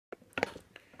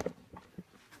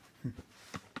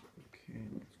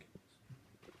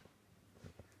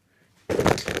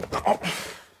Oh,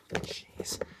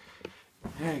 jeez.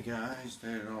 Hey guys,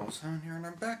 David07 here, and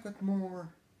I'm back with more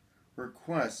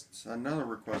requests. Another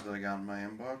request that I got in my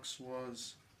inbox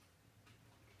was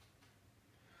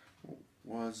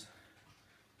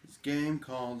this game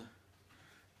called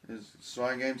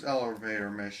Swag Games Elevator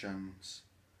Missions.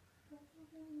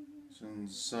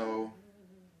 And so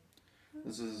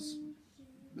this is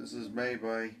made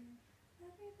by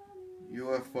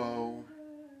UFO.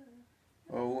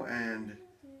 And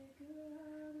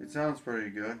it sounds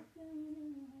pretty good.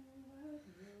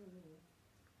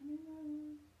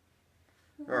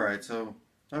 Alright, so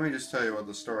let me just tell you what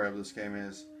the story of this game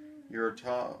is. You're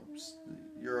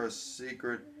a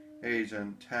secret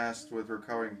agent tasked with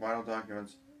recovering vital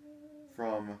documents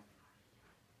from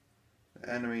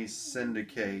the enemy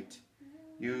syndicate.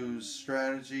 Use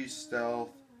strategy, stealth,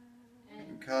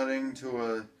 and cutting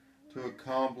to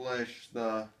accomplish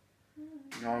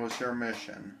your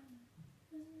mission.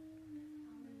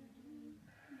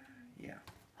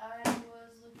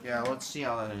 Yeah, let's see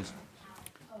how that is.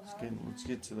 Let's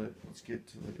get to the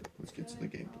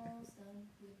gameplay.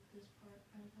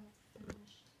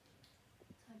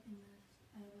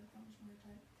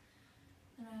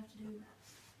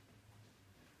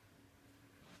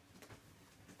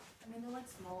 They're like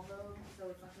small though, so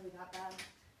it's not gonna be that bad.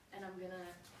 And I'm gonna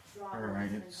draw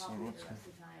Alright, and copy the rest of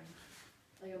the time.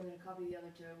 Like I'm gonna copy the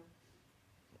other two.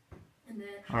 And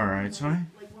then Alright, so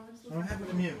like one of them what happened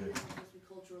to music? It's supposed to be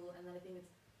cultural, and then I think it's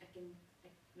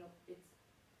it's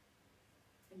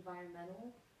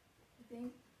environmental, I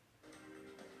think.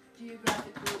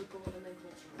 Geographic, political, and then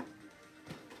cultural.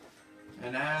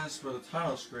 And as for the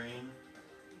title screen,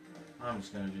 I'm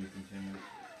just gonna do continue.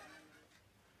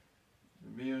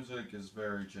 The music is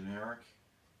very generic.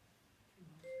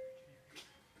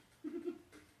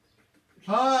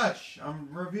 Hush! I'm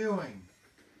reviewing.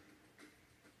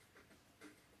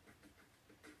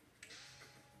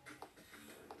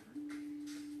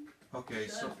 Okay,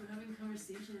 so we're having a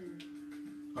conversation.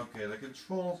 Okay, the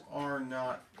controls are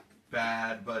not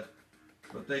bad, but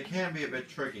they can be a bit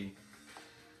tricky.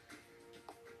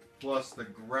 Plus, the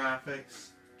graphics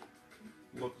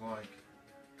look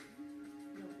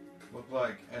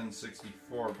like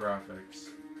N64 graphics.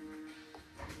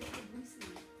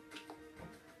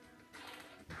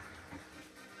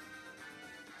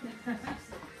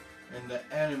 And the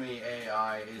enemy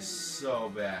AI is so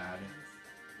bad.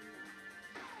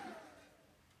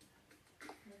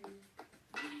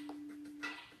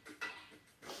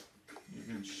 You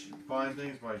can find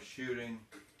things by shooting.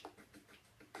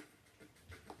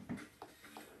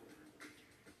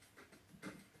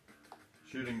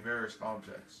 Shooting various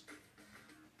objects.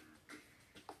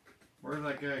 Where did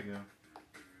that guy go?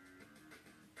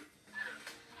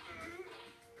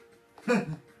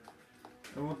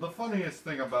 And the funniest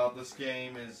thing about this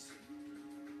game is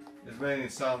many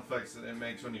sound effects that it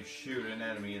makes when you shoot an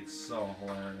enemy. It's so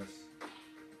hilarious.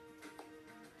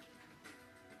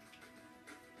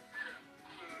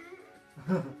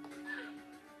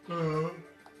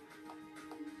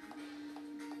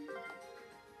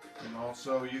 And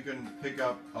also you can pick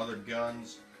up other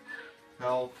guns,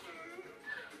 health.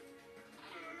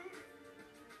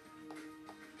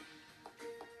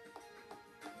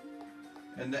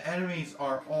 And the enemies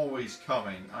are always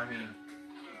coming. I mean,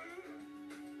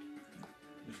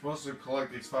 you're supposed to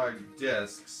collect these 5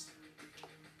 discs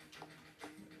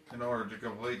in order to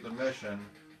complete the mission.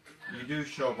 You do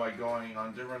show by going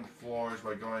on different floors,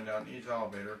 by going down each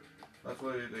elevator. That's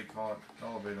what they call it,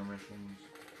 elevator missions.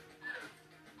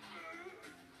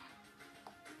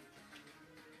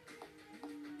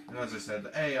 And as I said,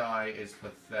 the AI is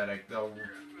pathetic. They'll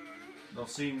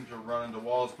seem to run into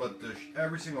walls, but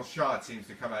every single shot seems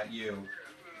to come at you.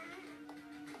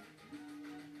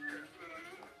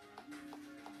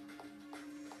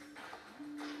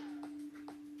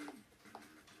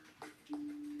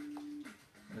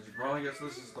 As you probably guess,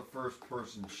 this is the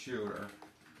first-person shooter.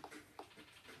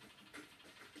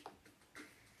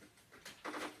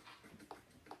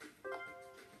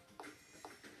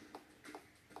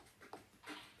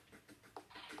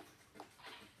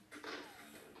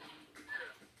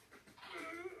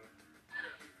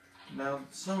 Now,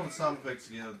 some of the sound effects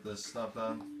get this stuff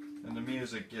done, and the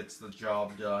music gets the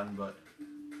job done, but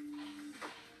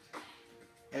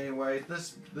anyway,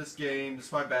 this game,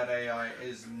 despite bad AI,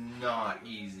 is not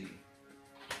easy.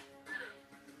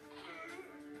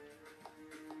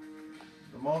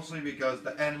 Mostly because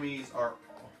the enemies are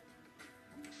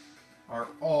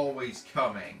always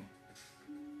coming.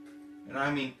 And I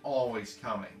mean always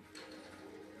coming.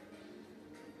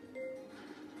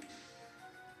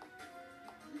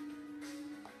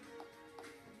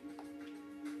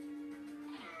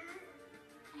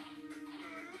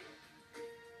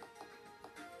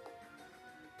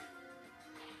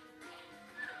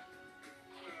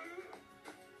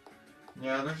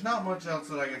 Yeah, there's not much else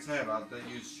that I can say about that.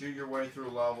 You shoot your way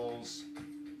through levels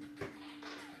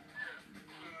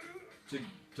to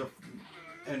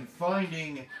and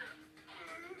finding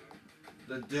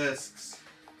the discs.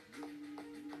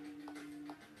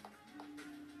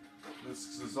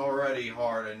 This is already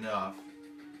hard enough.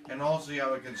 And also you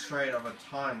have a constraint of a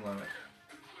time limit.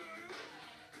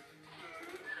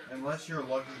 Unless you're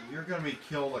lucky, you're going to be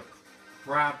killed a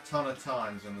crap ton of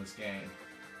times in this game.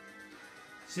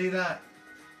 See that?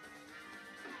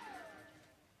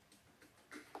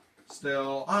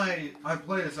 Still, I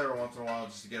play this every once in a while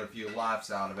just to get a few laughs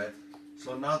out of it.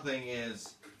 So nothing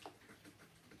is...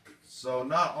 So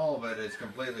not all of it is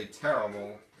completely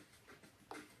terrible.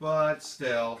 But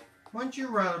still, wouldn't you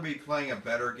rather be playing a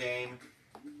better game?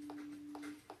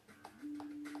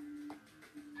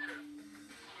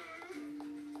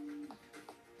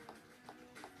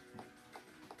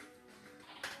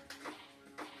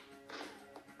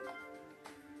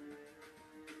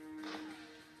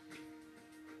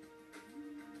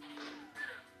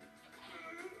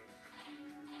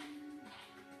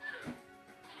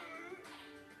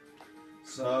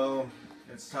 So,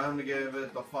 it's time to give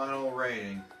it the final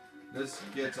rating. This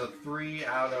gets a 3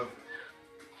 out of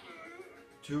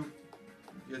 2,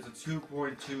 gets a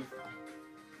 2.25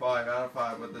 out of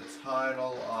 5 with the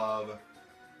title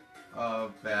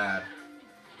of bad.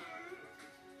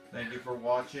 Thank you for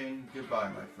watching. Goodbye,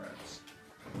 my friends.